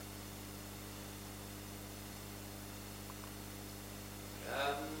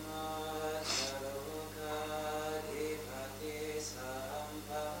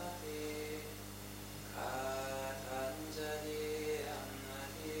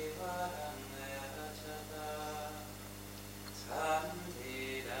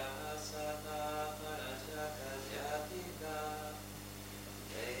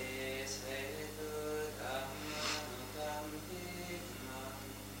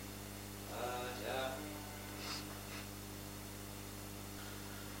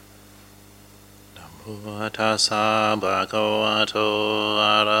Namo tassa bhagavato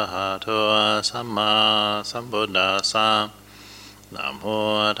arahato samma sambuddhassa.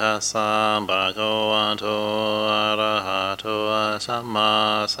 Namo tassa bhagavato arahato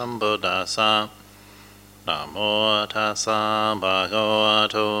samma sambuddhassa. Namo tassa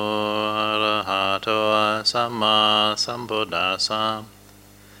bhagavato arahato samma sambuddhassa.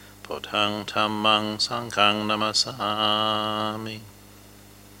 Buddhaṃ Dhammāṃ Saṅghāṃ Namasāmi.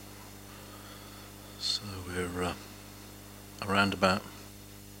 So we're around about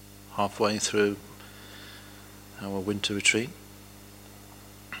halfway through our winter retreat,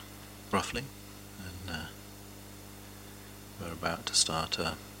 roughly, and we're about to start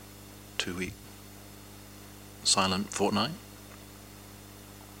a 2-week silent fortnight,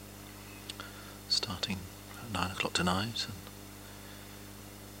 starting at 9 o'clock tonight.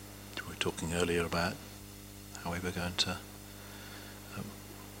 And we were talking earlier about how we were going to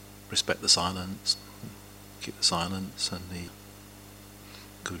respect the silence, keep the silence, and the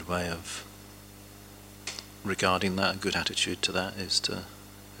good way of regarding that, a good attitude to that, is to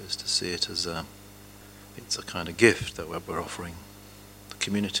see it as it's a kind of gift that we're offering the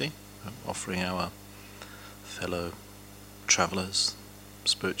community, offering our fellow travellers,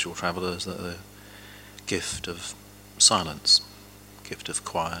 spiritual travellers, the gift of silence, gift of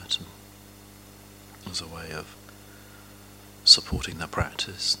quiet, and as a way of supporting their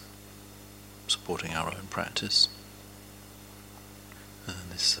practice, supporting our own practice.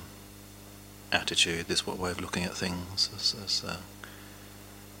 And this attitude, this way of looking at things as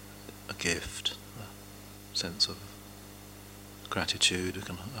a gift, a sense of gratitude, we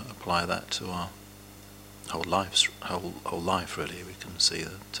can apply that to our whole life really. We can see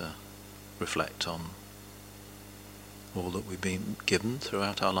that, reflect on all that we've been given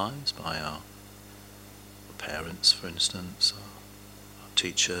throughout our lives by our parents, for instance, our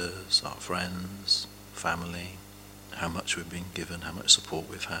teachers, our friends, family, how much we've been given, how much support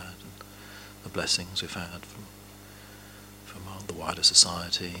we've had, and the blessings we've had from the wider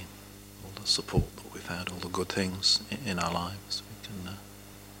society, all the support that we've had, all the good things in our lives. We can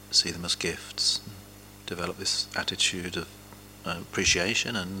see them as gifts, and develop this attitude of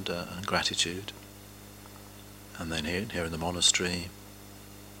appreciation and gratitude. And then here in the monastery,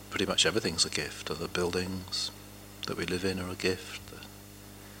 pretty much everything's a gift. The buildings that we live in are a gift. The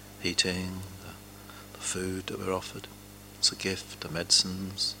heating, the food that we're offered, it's a gift. The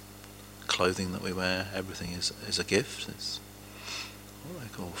medicines, clothing that we wear, everything is a gift. It's what they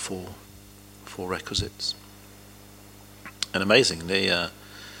call four requisites. And amazingly,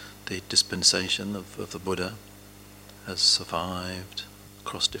 the dispensation of the Buddha has survived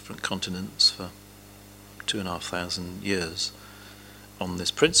across different continents for 2,500 years on this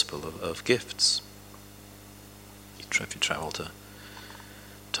principle of gifts. If you travel to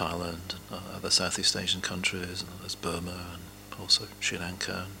Thailand and other Southeast Asian countries, and there's Burma and also Sri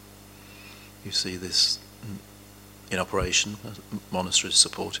Lanka, and you see this in operation, monasteries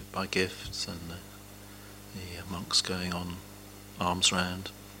supported by gifts, and the monks going on alms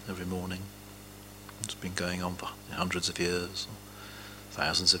round every morning. It's been going on for hundreds of years, or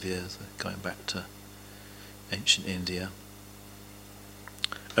thousands of years, going back to ancient India.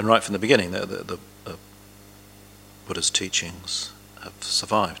 And right from the beginning, the Buddha's teachings have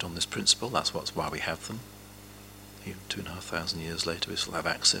survived on this principle. That's why we have them. Even 2,500 years later, we still have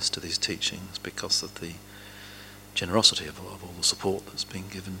access to these teachings because of the generosity of all the support that's been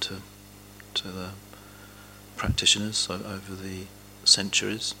given to the practitioners over the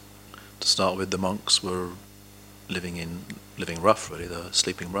centuries. To start with, the monks were living rough, really. They were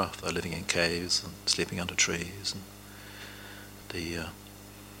sleeping rough. They were living in caves and sleeping under trees. And the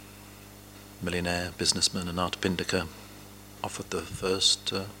millionaire businessman Anathapindika offered the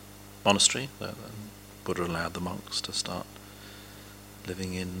first monastery. Buddha allowed the monks to start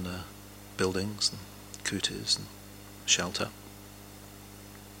living in buildings and kutis and shelter.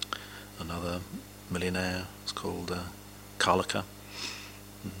 Another millionaire was called Kalaka.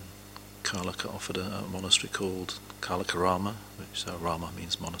 Kalaka offered a monastery called Kalakarama, which Rama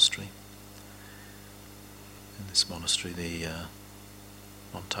means monastery. In this monastery,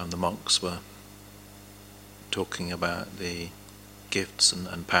 one time the monks were talking about the gifts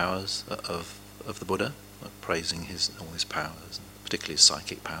and powers of the Buddha, praising all his powers, and particularly his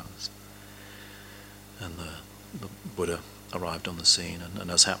psychic powers. And the Buddha arrived on the scene,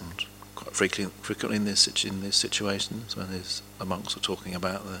 and as happened quite frequently in these situations, when the monks were talking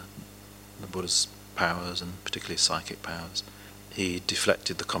about the Buddha's powers, and particularly psychic powers, he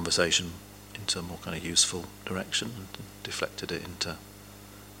deflected the conversation into a more kind of useful direction, and deflected it into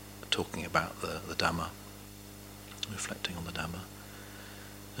talking about the Dhamma, reflecting on the Dhamma.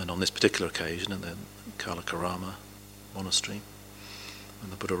 And on this particular occasion, in the Kalakarama monastery,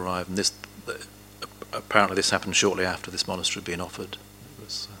 when the Buddha arrived, and apparently this happened shortly after this monastery had been offered. It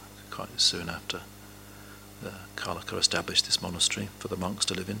was quite soon after Kalaka established this monastery for the monks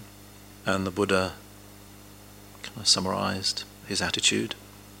to live in. And the Buddha kind of summarized his attitude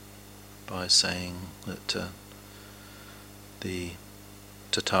by saying that the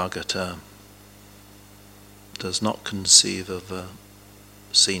Tathagata does not conceive of a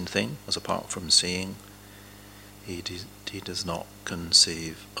seen thing as apart from seeing. He does not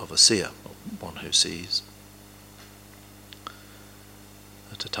conceive of a seer, or one who sees.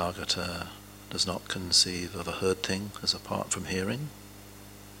 The Tathagata does not conceive of a heard thing as apart from hearing.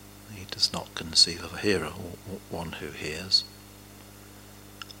 He does not conceive of a hearer, or one who hears.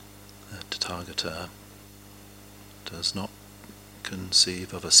 The Tathagata does not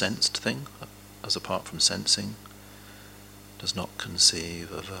conceive of a sensed thing as apart from sensing, does not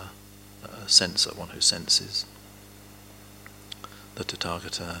conceive of a senser, one who senses. The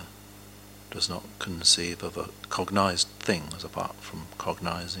Tathagata does not conceive of a cognized thing as apart from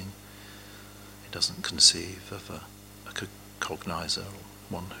cognizing. It doesn't conceive of a cognizer, or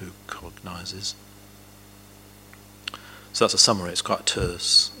one who cognizes. So that's a summary. It's quite a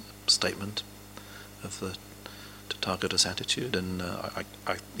terse statement of the Tathagata's attitude, and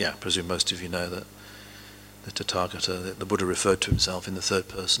I presume most of you know that the Tathagata, the Buddha referred to himself in the third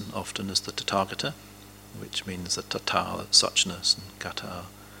person often as the Tathagata, which means that Tata, suchness, and Gata,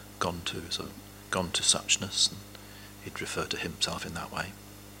 gone to, so gone to suchness, and he'd refer to himself in that way.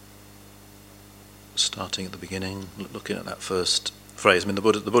 Starting at the beginning, looking at that first phrase, I mean the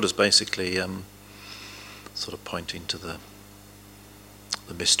Buddha's basically sort of pointing to the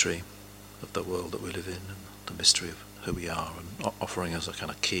mystery of the world that we live in, and the mystery of who we are, and offering us a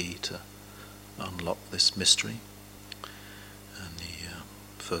kind of key to unlock this mystery. And the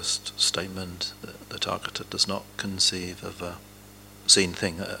first statement, the Tathagata does not conceive of a seen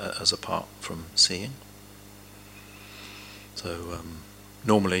thing as apart from seeing. So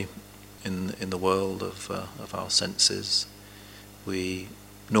normally in the world of our senses, we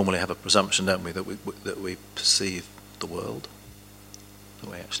normally have a presumption, don't we, that we perceive the world, that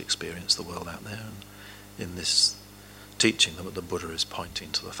we actually experience the world out there. And in this teaching, the Buddha is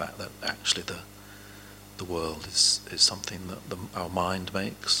pointing to the fact that actually the world is something that our mind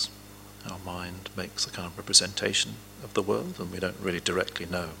makes. Our mind makes a kind of representation of the world, and we don't really directly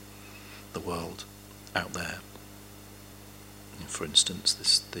know the world out there. For instance,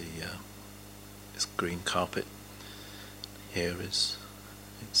 this green carpet here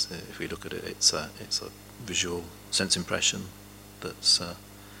if we look at it, it's a visual sense impression that's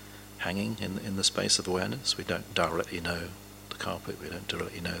hanging in the space of awareness. We don't directly know the carpet. We don't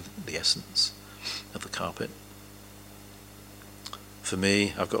directly know the essence of the carpet. For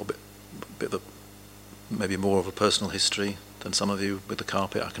me, I've got a bit of maybe more of a personal history than some of you with the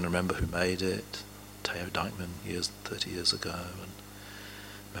carpet. I can remember who made it, Theo Deichmann, 30 years ago, and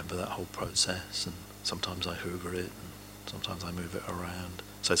remember that whole process. And sometimes I hoover it, and sometimes I move it around.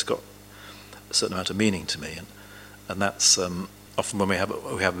 So it's got a certain amount of meaning to me, and that's often when we have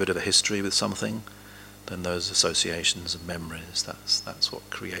a bit of a history with something, then those associations and memories, that's what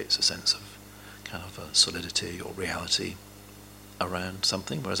creates a sense of kind of a solidity or reality around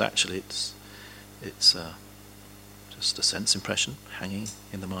something. Whereas actually it's just a sense impression hanging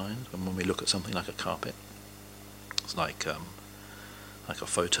in the mind. And when we look at something like a carpet, it's like a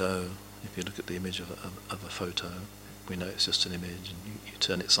photo. If you look at the image of a photo, we know it's just an image, and you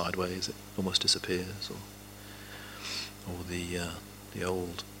turn it sideways, it almost disappears. Or the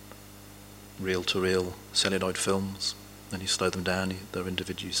old reel-to-reel celluloid films, and you slow them down,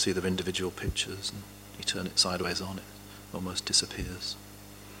 you see their individual pictures, and you turn it sideways on, it almost disappears.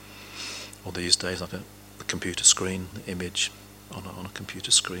 Or these days, like a computer screen, the image on a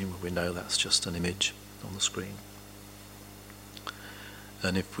computer screen, where we know that's just an image on the screen.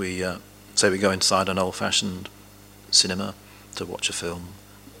 And if we say we go inside an old-fashioned cinema to watch a film,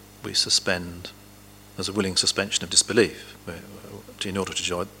 we suspend. There's a willing suspension of disbelief. In order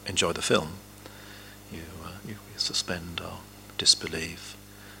to enjoy the film, we suspend our disbelief,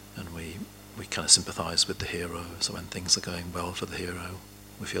 and we kind of sympathise with the hero. So when things are going well for the hero,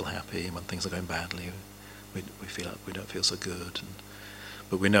 we feel happy, and when things are going badly, we feel like we don't feel so good.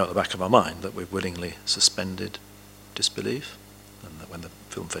 But we know at the back of our mind that we've willingly suspended disbelief, and that when the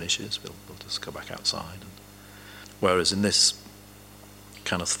film finishes, we'll just go back outside. Whereas in this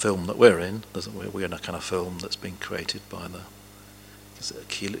kind of film that we're in a kind of film that's been created by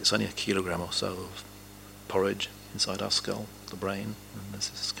it's only a kilogram or so of porridge inside our skull, the brain, and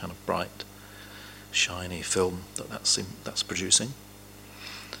this kind of bright, shiny film that's producing.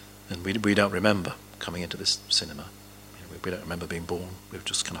 And we don't remember coming into this cinema. We don't remember being born. We've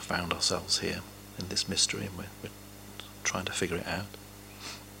just kind of found ourselves here in this mystery, and we're trying to figure it out.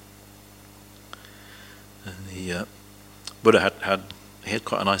 And the Buddha had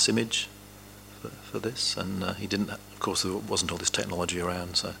quite a nice image for this, and he didn't. Of course, there wasn't all this technology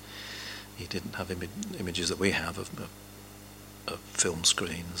around, so he didn't have images that we have of film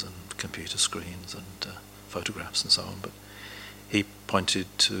screens and computer screens and photographs and so on. But he pointed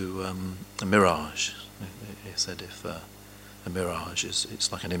to a mirage. He said if a mirage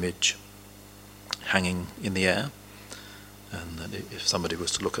it's like an image hanging in the air, and that if somebody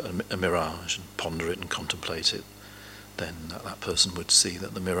was to look at a mirage and ponder it and contemplate it, then that person would see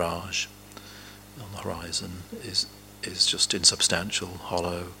that the mirage on the horizon is just insubstantial,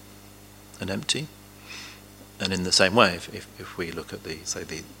 hollow, and empty. And in the same way, if we look at the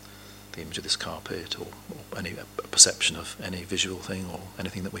image of this carpet, or any perception of any visual thing or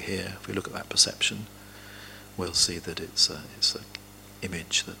anything that we hear, if we look at that perception, we'll see that it's an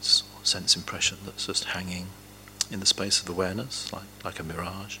image, that's sense impression that's just hanging in the space of awareness, like a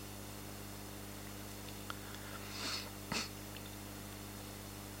mirage.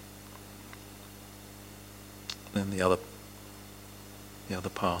 Then the other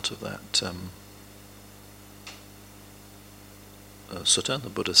part of that sutta, the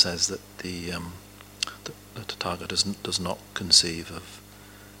Buddha says that the Tathagata does not conceive of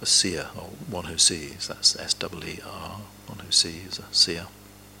a seer, or one who sees. That's S-E-E-R, one who sees, a seer.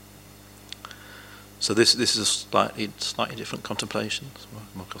 So this is a slightly different contemplation,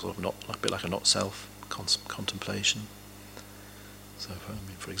 sort of a bit like a not-self contemplation. So,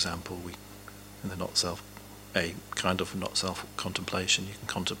 for example, in the not-self, a kind of not-self contemplation, you can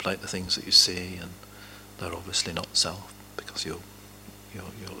contemplate the things that you see, and they're obviously not self because you're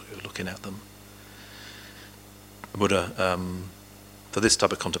looking at them. Buddha, for this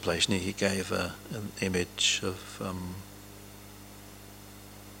type of contemplation, he gave an image of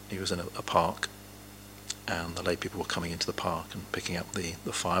he was in a park, and the lay people were coming into the park and picking up the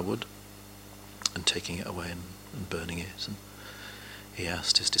firewood and taking it away and burning it. And he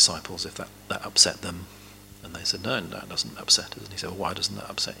asked his disciples if that upset them, and they said, no, that doesn't upset us. And he said, well, why doesn't that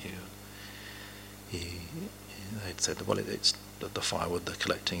upset you? They'd said, well, it's the firewood they're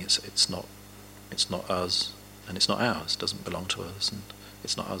collecting. It's not us, and it's not ours. It doesn't belong to us, and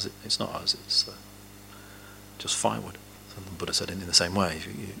it's not us. It's not us. It's just firewood. So the Buddha said, in the same way,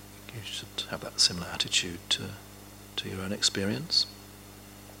 you should have that similar attitude to your own experience.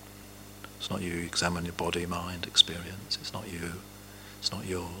 It's not you examine your body, mind experience. It's not you. It's not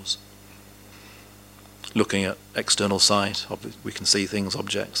yours. Looking at external sight, we can see things,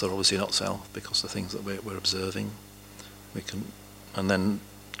 objects. They're obviously not self because the things that we're observing. And then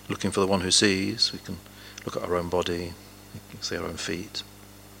looking for the one who sees, we can look at our own body. We can see our own feet.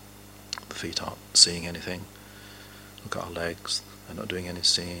 The feet aren't seeing anything. Look at our legs. They're not doing any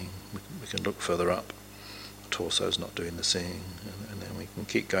seeing. We can look further up. The torso's not doing the seeing, and then we can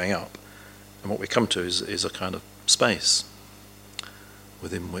keep going up. And what we come to is a kind of space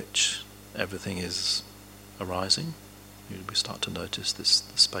within which everything is arising. We start to notice the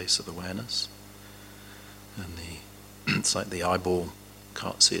space of awareness, and it's like the eyeball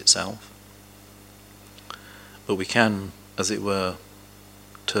can't see itself, but we can, as it were,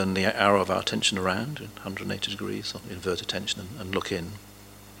 turn the arrow of our attention around in 180 degrees, or invert attention, and look in,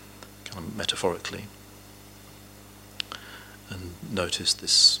 kind of metaphorically, and notice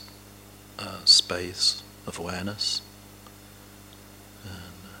this space of awareness.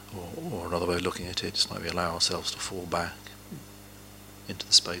 Or another way of looking at it, it's like we allow ourselves to fall back into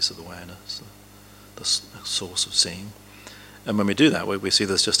the space of awareness, the source of seeing. And when we do that, we see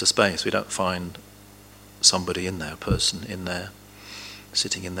there's just a space. We don't find somebody in there, a person in there,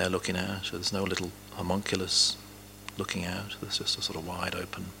 sitting in there looking out. So there's no little homunculus looking out. There's just a sort of wide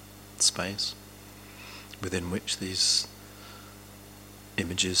open space within which these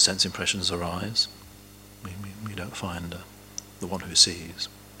images, sense impressions arise. We don't find the one who sees.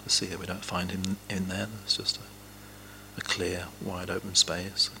 The seer, we don't find him in there. There's just a clear, wide open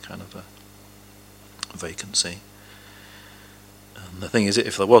space, a kind of a vacancy. And the thing is,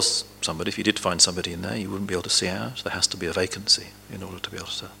 if there was somebody, if you did find somebody in there, you wouldn't be able to see out. There has to be a vacancy in order to be able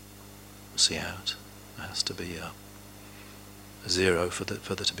to see out. There has to be a zero for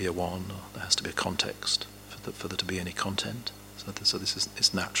there to be a one, or there has to be a context for there to be any content. So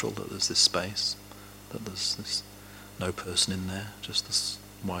it's natural that there's this space, that there's this no person in there, just this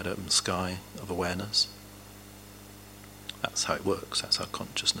wide open sky of awareness. That's how it works. That's how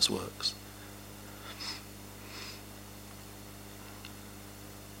consciousness works.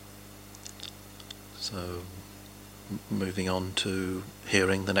 So moving on to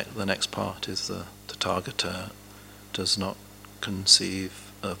hearing, the next part is the Tathagata does not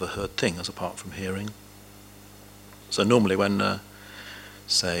conceive of a heard thing as apart from hearing. So normally when,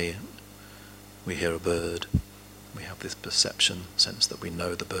 say, we hear a bird, we have this perception, sense that we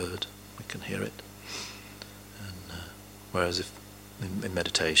know the bird, we can hear it. And whereas if in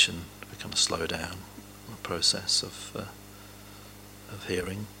meditation we kind of slow down the process of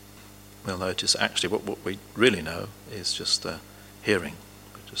hearing, we'll notice actually what we really know is just hearing,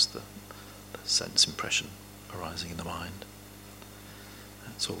 just the sense impression arising in the mind.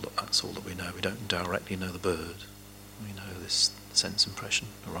 That's all that we know. We don't directly know the bird. We know this sense impression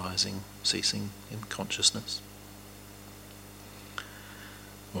arising, ceasing in consciousness.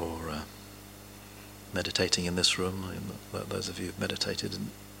 Or meditating in this room, those of you who've meditated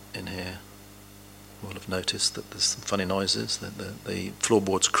in here will have noticed that there's some funny noises. The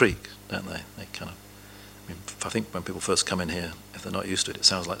floorboards creak, don't they? They kind of. I think when people first come in here, if they're not used to it, it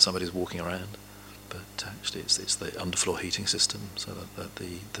sounds like somebody's walking around. But actually, it's the underfloor heating system, so that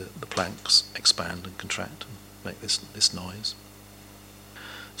the planks expand and contract and make this noise.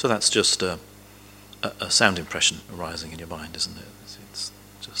 So that's just a sound impression arising in your mind, isn't it? It's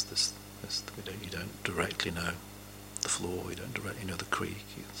just this you don't directly know the floor, you don't directly know the creak.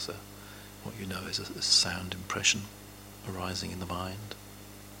 It's what you know is a sound impression arising in the mind.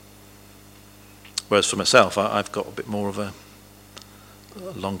 Whereas for myself, I've got a bit more of a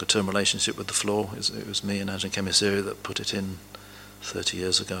longer-term relationship with the floor. It was me and Ajahn Khemisiri that put it in 30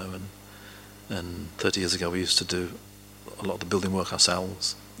 years ago, and 30 years ago we used to do a lot of the building work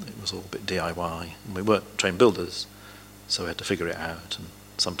ourselves. It was all a bit DIY, and we weren't trained builders, so we had to figure it out, and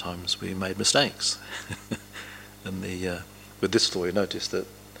sometimes we made mistakes. And with this floor you notice that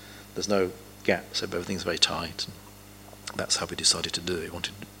there's no gap, so everything's very tight, and that's how we decided to do it. We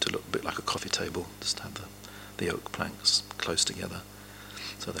wanted it to look a bit like a coffee table, just have the oak planks close together,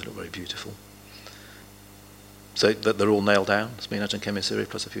 so they look very beautiful. So that they're all nailed down. It's me and Ajahn Khemisiri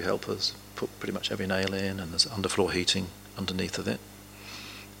plus a few helpers put pretty much every nail in, and there's underfloor heating underneath of it.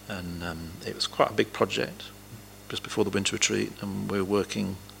 And it was quite a big project just before the winter retreat, and we were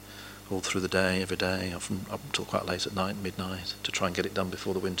working all through the day, every day, often up until quite late at night, midnight, to try and get it done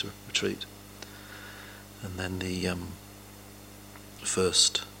before the winter retreat. And then we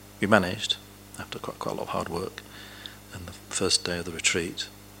managed, after quite a lot of hard work, and the first day of the retreat,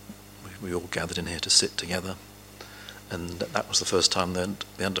 we all gathered in here to sit together, and that was the first time the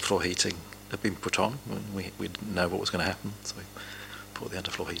underfloor heating had been put on. We didn't know what was going to happen, so we put the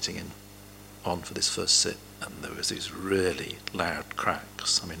underfloor heating on for this first sit, and there was these really loud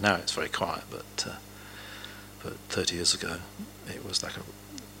cracks. I mean, now it's very quiet, but 30 years ago it was like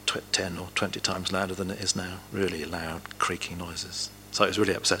 10 or 20 times louder than it is now. Really loud creaking noises. So it was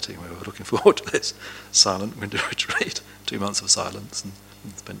really upsetting. We were looking forward to this silent winter retreat, 2 months of silence, and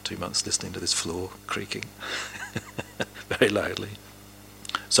spent 2 months listening to this floor creaking very loudly.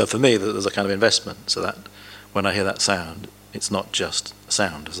 So for me, there's a kind of investment, so that when I hear that sound, it's not just a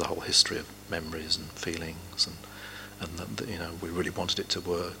sound. There's a whole history of memories and feelings, and that, we really wanted it to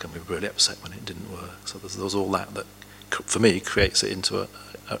work, and we were really upset when it didn't work. So there's all that for me creates it into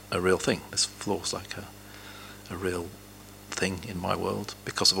a real thing. This floor's like a real thing in my world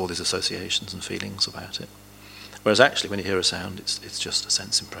because of all these associations and feelings about it. Whereas actually, when you hear a sound, it's just a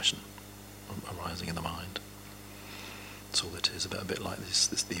sense impression arising in the mind. That's all it is. A bit like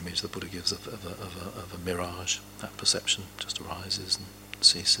the image the Buddha gives of a mirage. That perception just arises and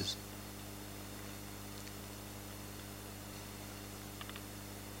ceases.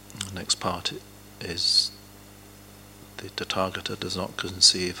 And the next part is the Tathagata does not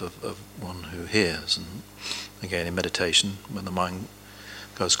conceive of one who hears. And again, in meditation, when the mind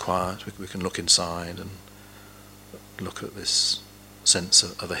goes quiet, we can look inside and look at this sense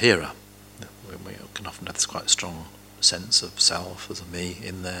of a hearer. We can often have this quite strong sense of self as a me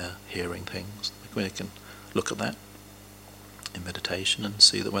in there hearing things. We can look at that in meditation and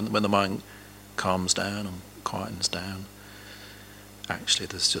see that when the mind calms down and quietens down, actually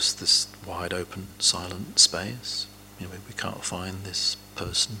there's just this wide open silent space. We can't find this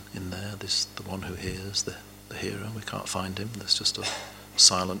person in there, the one who hears, the hearer. We can't find him. There's just a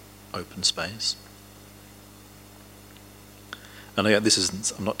silent open space. And again,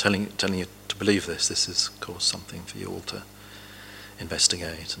 I'm not telling you to believe this. This is, of course, something for you all to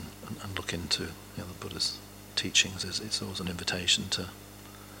investigate and look into. The Buddha's teachings. It's always an invitation to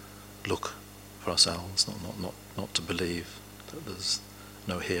look for ourselves, not to believe that there's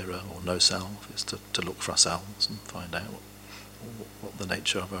no hearer or no self. It's to look for ourselves and find out what the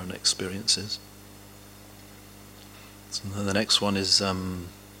nature of our own experience is. So the next one is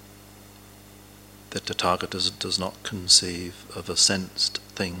the Tathagata does not conceive of a sensed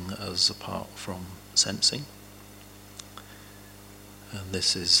thing as apart from sensing. And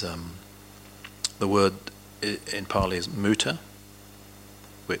this is, the word in Pali is mutta,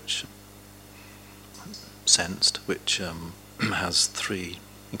 which sensed, which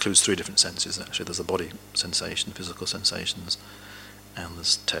includes three different senses actually. There's the body sensation, physical sensations, and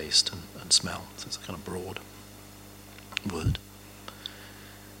there's taste and smell. So it's a kind of broad word.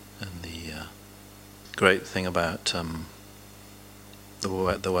 And the great thing about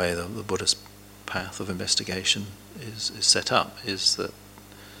the way the Buddhist path of investigation is set up is that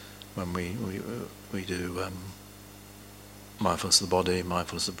when we do mindfulness of the body,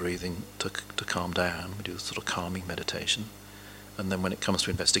 mindfulness of breathing to calm down, we do sort of calming meditation, and then when it comes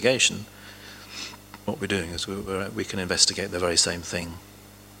to investigation, what we're doing is we can investigate the very same thing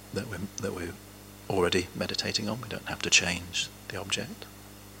that we're already meditating on. We don't have to change the object.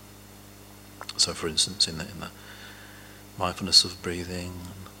 So, for instance, in the mindfulness of breathing,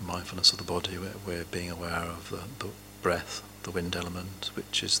 mindfulness of the body, we're being aware of the breath, the wind element,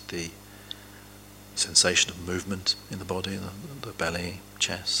 which is the sensation of movement in the body, the belly,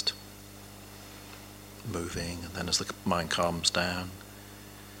 chest, moving, and then as the mind calms down,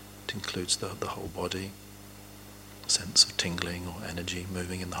 it includes the whole body, sense of tingling or energy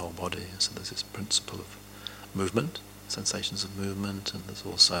moving in the whole body. So there's this principle of movement, sensations of movement, and there's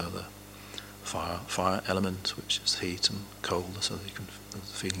also the fire element, which is heat and cold, so that you can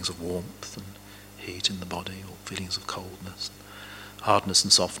there's feelings of warmth and heat in the body, or feelings of coldness, hardness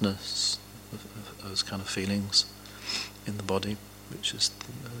and softness, those kind of feelings in the body, which is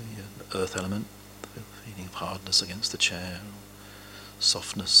the earth element, the feeling of hardness against the chair, or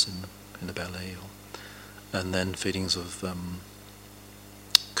softness in the belly, and then feelings of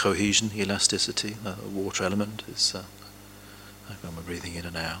cohesion, elasticity. The water element is when we're breathing in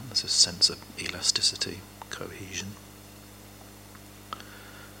and out, there's this sense of elasticity, cohesion.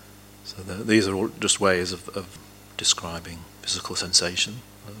 So these are all just ways of describing physical sensation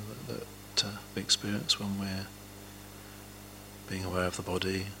that we experience when we're being aware of the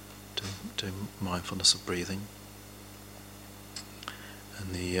body, doing mindfulness of breathing.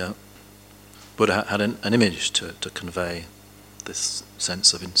 And the Buddha had an image to convey this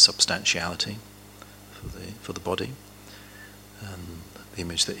sense of insubstantiality for the body. And the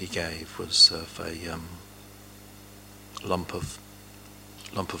image that he gave was of a lump of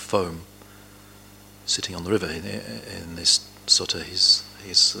foam sitting on the river. In this sutta, he's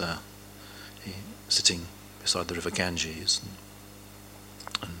sitting beside the river Ganges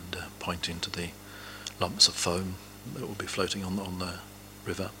and pointing to the lumps of foam that will be floating on the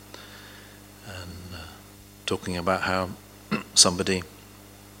river, and talking about how somebody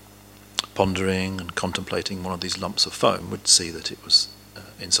pondering and contemplating one of these lumps of foam would see that it was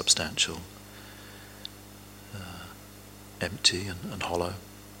insubstantial, empty and hollow.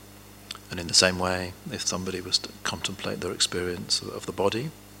 And in the same way, if somebody was to contemplate their experience of the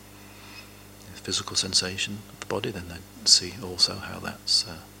body, the physical sensation of the body, then they'd see also how that's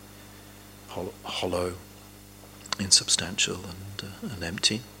hollow, insubstantial and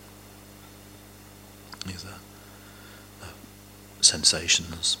empty. These are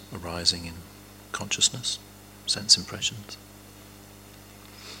sensations arising in consciousness, sense impressions.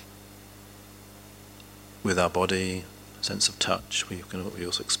 With our body, sense of touch, we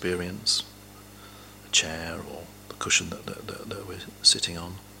also experience a chair or the cushion that we're sitting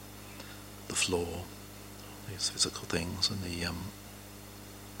on, the floor, these physical things, and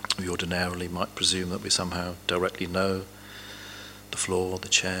we ordinarily might presume that we somehow directly know the floor, the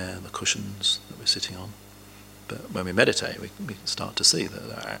chair, the cushions that we're sitting on. But when we meditate, we can start to see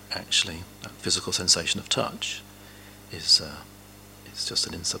that actually that physical sensation of touch is just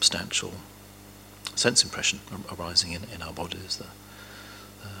an insubstantial sense impression arising in our bodies.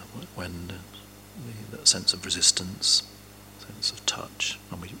 When the sense of resistance, sense of touch,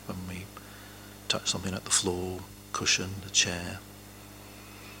 when we touch something like the floor, cushion, the chair,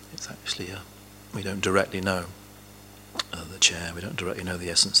 it's actually we don't directly know the chair, we don't directly know the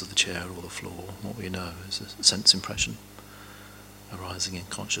essence of the chair or the floor. What we know is a sense impression arising in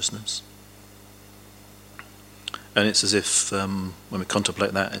consciousness. And it's as if, when we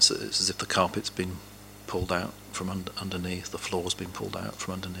contemplate that, it's as if the carpet's been pulled out from underneath, the floor's been pulled out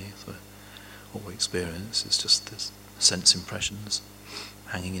from underneath. What we experience is just this sense impressions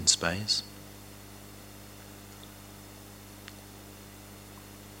hanging in space.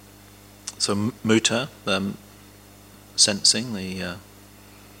 So mutta, sensing, the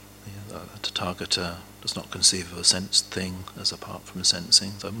Tathagata does not conceive of a sensed thing as apart from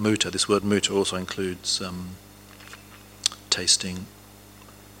sensing. So mutta, this word mutta also includes tasting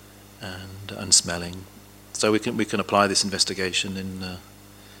and smelling. So we can apply this investigation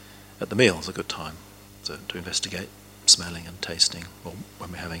at the meal. It's a good time to investigate smelling and tasting, or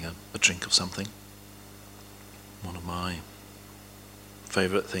when we're having a drink of something. One of my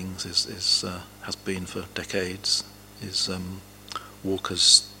favourite things has been for decades is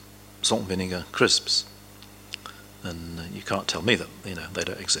Walker's salt and vinegar crisps, and you can't tell me that they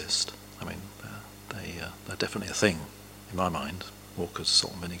don't exist. I mean, they're definitely a thing in my mind. Walker's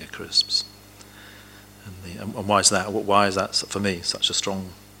salt and vinegar crisps, and why is that? Why is that for me such a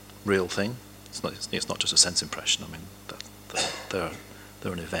strong, real thing? It's not just a sense impression. I mean,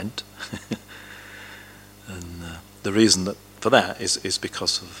 they're an event, and the reason for that is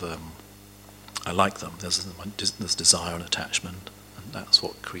because of I like them. There's desire and attachment, and that's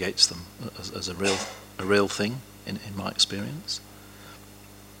what creates them as a real thing in my experience.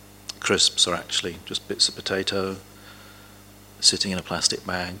 Crisps are actually just bits of potato sitting in a plastic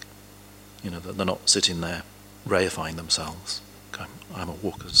bag. They're not sitting there reifying themselves. Okay, I'm a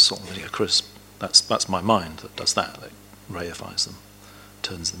Walker's salt and vinegar crisp. That's my mind that does that. It reifies them,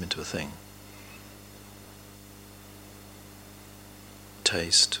 turns them into a thing.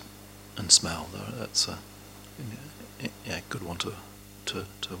 Taste and smell. That's a good one to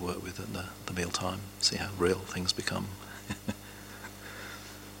work with at the meal time. See how real things become.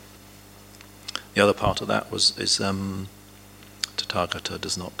 The other part of that is Tathagata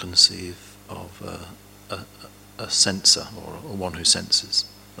does not conceive of a sensor or one who senses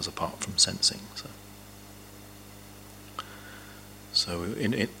as apart from sensing. So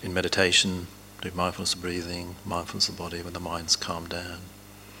in meditation, do mindfulness of breathing, mindfulness of the body, when the mind's calmed down,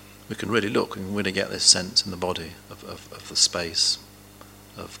 we can really look and really get this sense in the body of the space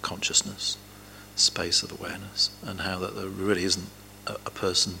of consciousness, space of awareness, and how that there really isn't a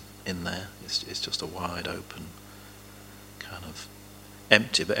person in there. It's just a wide open, kind of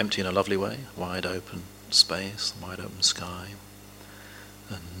empty, but empty in a lovely way, wide open space, wide open sky.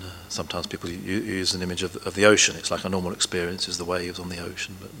 And sometimes people use an image of the ocean. It's like a normal experience is the waves on the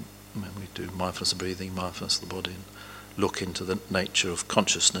ocean, but when we do mindfulness of breathing, mindfulness of the body, and look into the nature of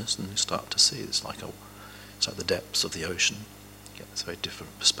consciousness, and you start to see it's like the depths of the ocean. You get this very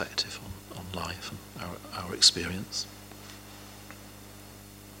different perspective on life and our experience.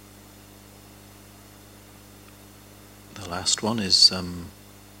 The last one is a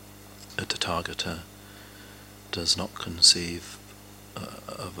Tathagata does not conceive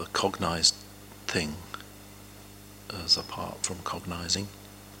of a cognized thing as apart from cognizing.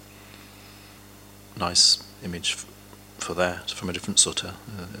 Nice image for that from a different sutta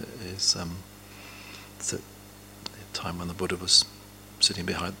is the time when the Buddha was sitting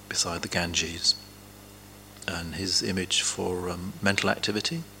beside the Ganges, and his image for mental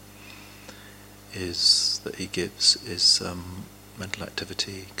activity is that he gives is mental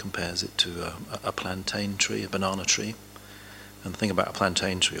activity, compares it to a plantain tree, a banana tree. And the thing about a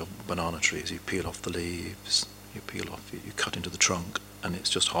plantain tree or banana tree is you peel off the leaves, you cut into the trunk, and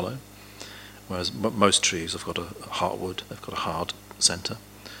it's just hollow. Whereas most trees have got a heartwood, they've got a hard centre.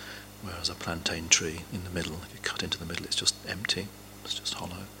 Whereas a plantain tree in the middle, if you cut into the middle, it's just empty, it's just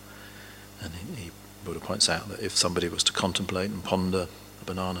hollow. And Buddha points out that if somebody was to contemplate and ponder a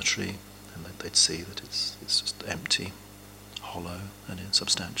banana tree, then they'd see that it's just empty, hollow, and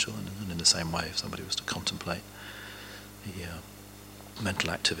insubstantial. And in the same way, if somebody was to contemplate the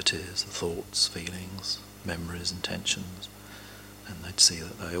mental activities, the thoughts, feelings, memories, intentions, and they'd see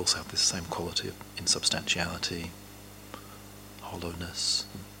that they also have this same quality of insubstantiality, hollowness,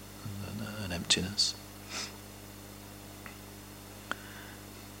 and emptiness.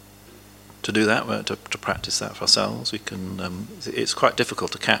 To do that, to practice that for ourselves, we can. It's quite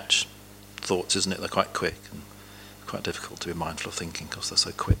difficult to catch thoughts, isn't it? They're quite quick, and quite difficult to be mindful of thinking because they're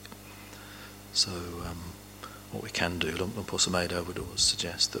so quick. So what we can do, Luang Por Sumedho would always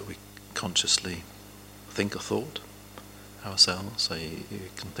suggest that we consciously think a thought ourselves. So you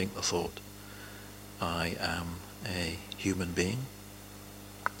can think the thought, I am a human being,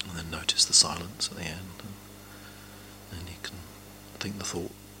 and then notice the silence at the end. And you can think the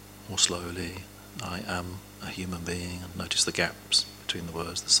thought more slowly, I am a human being, and notice the gaps between the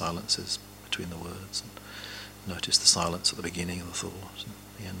words, the silences between the words, and notice the silence at the beginning of the thought and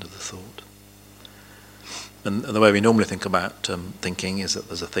the end of the thought. And the way we normally think about thinking is that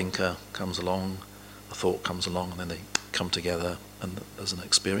there's a thinker comes along, a thought comes along, and then they come together, and there's an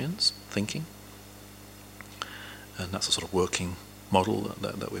experience, thinking. And that's a sort of working model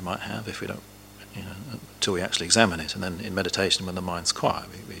that we might have if we don't, until we actually examine it. And then in meditation, when the mind's quiet,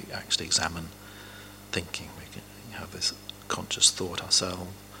 we actually examine thinking. We can have this conscious thought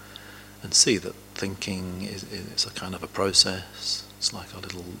ourselves and see that thinking is a kind of a process. It's like a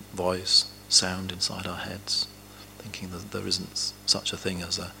little voice, sound inside our heads, thinking that there isn't such a thing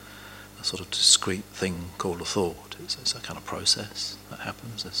as a sort of discrete thing called a thought. It's a kind of process that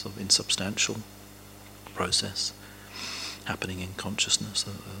happens, a sort of insubstantial process happening in consciousness.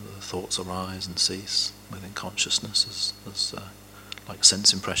 The thoughts arise and cease within consciousness as like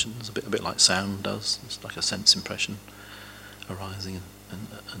sense impressions, a bit like sound does. It's like a sense impression arising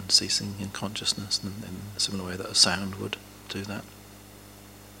and ceasing in consciousness, in a similar way that a sound would do that.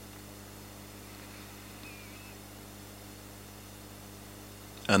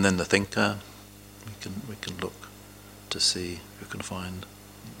 And then the thinker, we can look to see who can find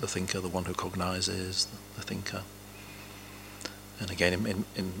the thinker, the one who cognizes the thinker. And again,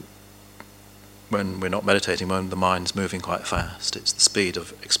 when we're not meditating, when the mind's moving quite fast, it's the speed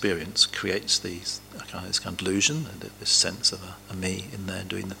of experience creates this kind of delusion, this sense of a me in there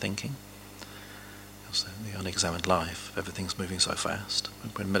doing the thinking. So in the unexamined life, everything's moving so fast.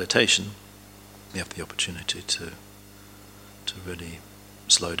 When meditation, you have the opportunity to really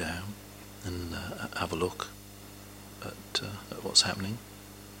slow down and have a look at what's happening.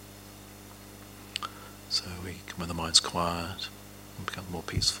 So when the mind's quiet and becomes more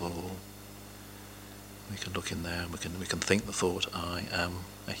peaceful, we can look in there and we can think the thought, I am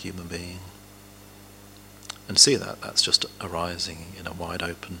a human being, and see that's just arising in a wide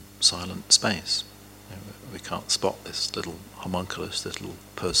open, silent space. We can't spot this little homunculus, this little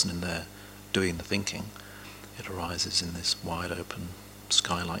person in there doing the thinking. It arises in this wide open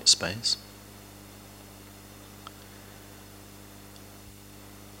skylight space.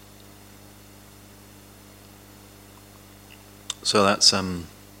 So that's a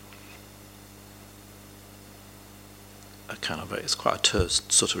kind of it's quite a terse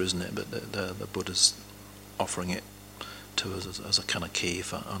sutta, isn't it? But the Buddha's offering it to us as a kind of key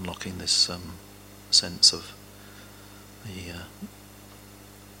for unlocking this sense of the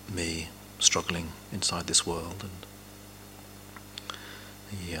me struggling inside this world. And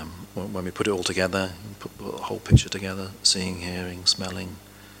when we put it all together, put the whole picture together, seeing, hearing, smelling,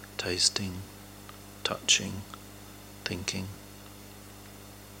 tasting, touching, thinking,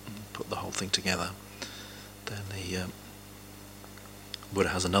 put the whole thing together, then the Buddha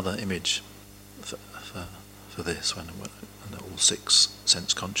has another image for this, when all six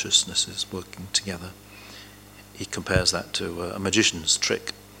sense consciousnesses working together. He compares that to a magician's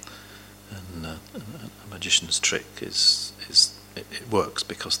trick, and a magician's trick it works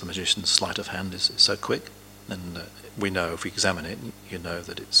because the magician's sleight of hand is so quick, and we know if we examine it, you know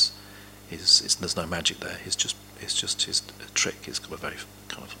that there's no magic there. It's just his trick. He's got a very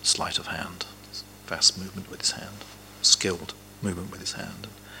kind of sleight of hand, fast movement with his hand, skilled movement with his hand.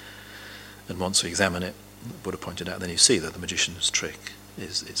 And once we examine it, the Buddha pointed out, then you see that the magician's trick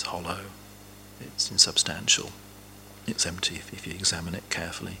is hollow, it's insubstantial, it's empty if you examine it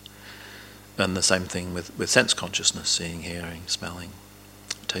carefully. And the same thing with sense consciousness, seeing, hearing, smelling,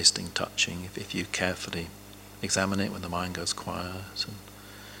 tasting, touching. If you carefully examine it when the mind goes quiet and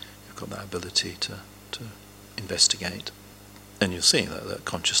you've got that ability to investigate, then you'll see that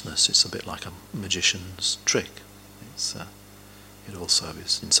consciousness is a bit like a magician's trick. It also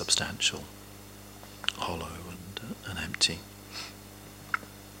is insubstantial, hollow and empty.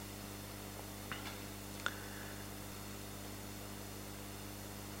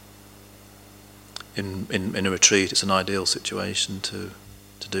 In a retreat, it's an ideal situation to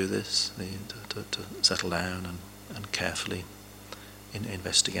do this, to settle down and carefully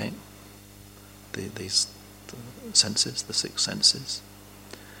investigate these senses, the six senses,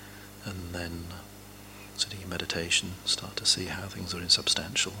 and then sitting in meditation, start to see how things are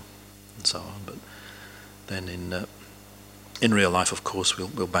insubstantial and so on. But then in real life, of course,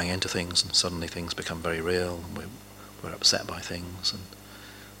 we'll bang into things, and suddenly things become very real, and we're upset by things, and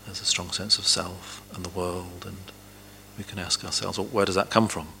there's a strong sense of self and the world, and we can ask ourselves, well, where does that come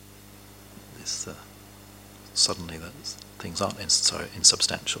from? Suddenly that things aren't so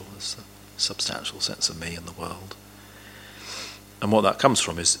insubstantial. There's a substantial sense of me and the world. And what that comes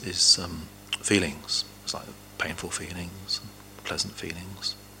from is feelings. It's like painful feelings, and pleasant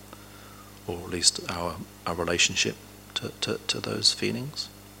feelings, or at least our relationship to those feelings.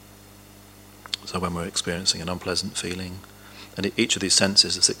 So when we're experiencing an unpleasant feeling, and each of these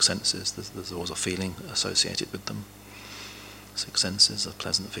senses, the six senses, there's always a feeling associated with them. Six senses, a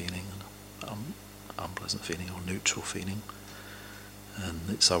pleasant feeling, and unpleasant feeling, or neutral feeling. And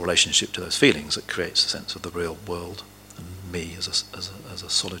it's our relationship to those feelings that creates a sense of the real world and me as a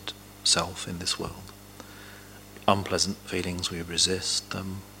solid self in this world. Unpleasant feelings, we resist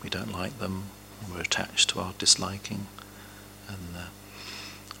them, we don't like them, we're attached to our disliking, and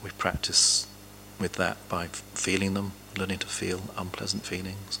we practice with that by feeling them learning to feel unpleasant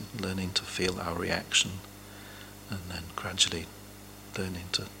feelings, learning to feel our reaction, and then gradually learning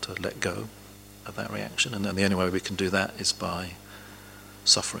to let go of that reaction. And then the only way we can do that is by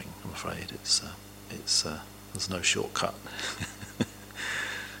suffering. I'm afraid there's no shortcut. I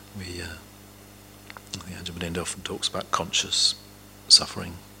think Ajahn Brahm often talks about conscious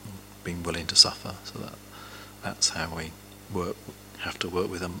suffering, being willing to suffer. So that's how we have to work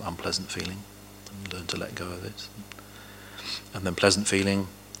with an unpleasant feeling and learn to let go of it. And then pleasant feeling,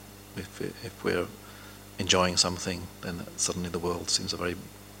 if we're enjoying something, then suddenly the world seems a very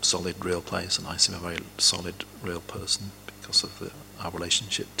solid, real place, and I seem a very solid, real person because of our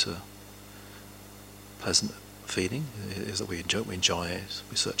relationship to pleasant feeling. Is that we enjoy it,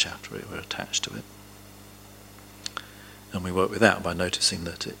 we search after it, we're attached to it, and we work with that by noticing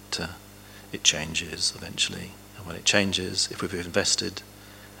that it changes eventually. And when it changes, if we've invested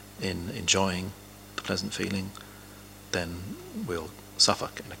in enjoying the pleasant feeling, then we'll suffer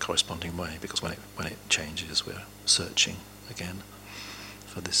in a corresponding way, because when it changes, we're searching again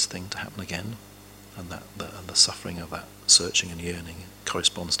for this thing to happen again, and the suffering of that searching and yearning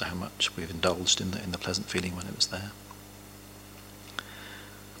corresponds to how much we've indulged in the pleasant feeling when it was there.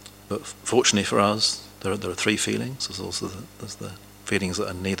 But fortunately for us, there are three feelings. There's the feelings that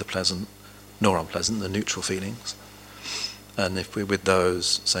are neither pleasant nor unpleasant, the neutral feelings. And if we're with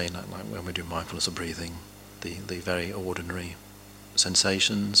those, say like when we do mindfulness of breathing, the very ordinary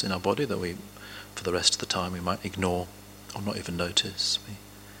sensations in our body that we, for the rest of the time, we might ignore or not even notice, we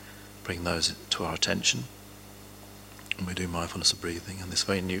bring those to our attention, and we do mindfulness of breathing. And this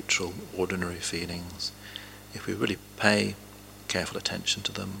very neutral, ordinary feelings, if we really pay careful attention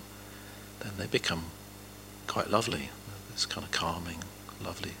to them, then they become quite lovely. This kind of calming,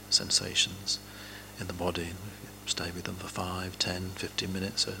 lovely sensations in the body. And if you stay with them for 5, 10, 15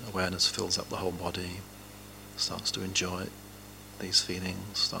 minutes, awareness fills up the whole body, starts to enjoy these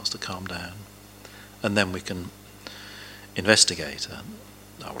feelings, starts to calm down. And then we can investigate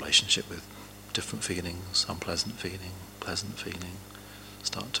our relationship with different feelings, unpleasant feeling, pleasant feeling,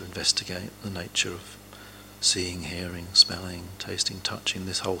 start to investigate the nature of seeing, hearing, smelling, tasting, touching,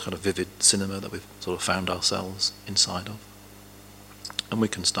 this whole kind of vivid cinema that we've sort of found ourselves inside of. And we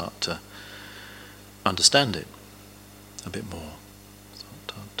can start to understand it a bit more,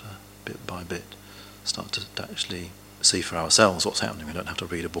 bit by bit, start to actually see for ourselves what's happening. We don't have to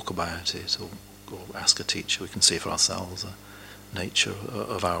read a book about it or ask a teacher. We can see for ourselves the nature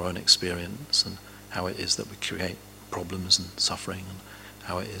of our own experience and how it is that we create problems and suffering, and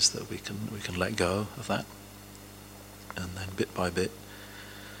how it is that we can let go of that. And then bit by bit,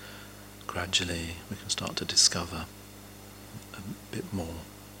 gradually, we can start to discover a bit more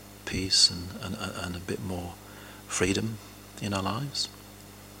peace and a bit more freedom in our lives.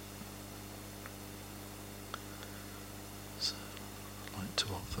 So I'd like to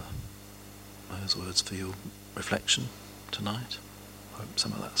offer those words for your reflection tonight. I hope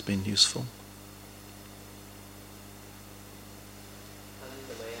some of that's been useful.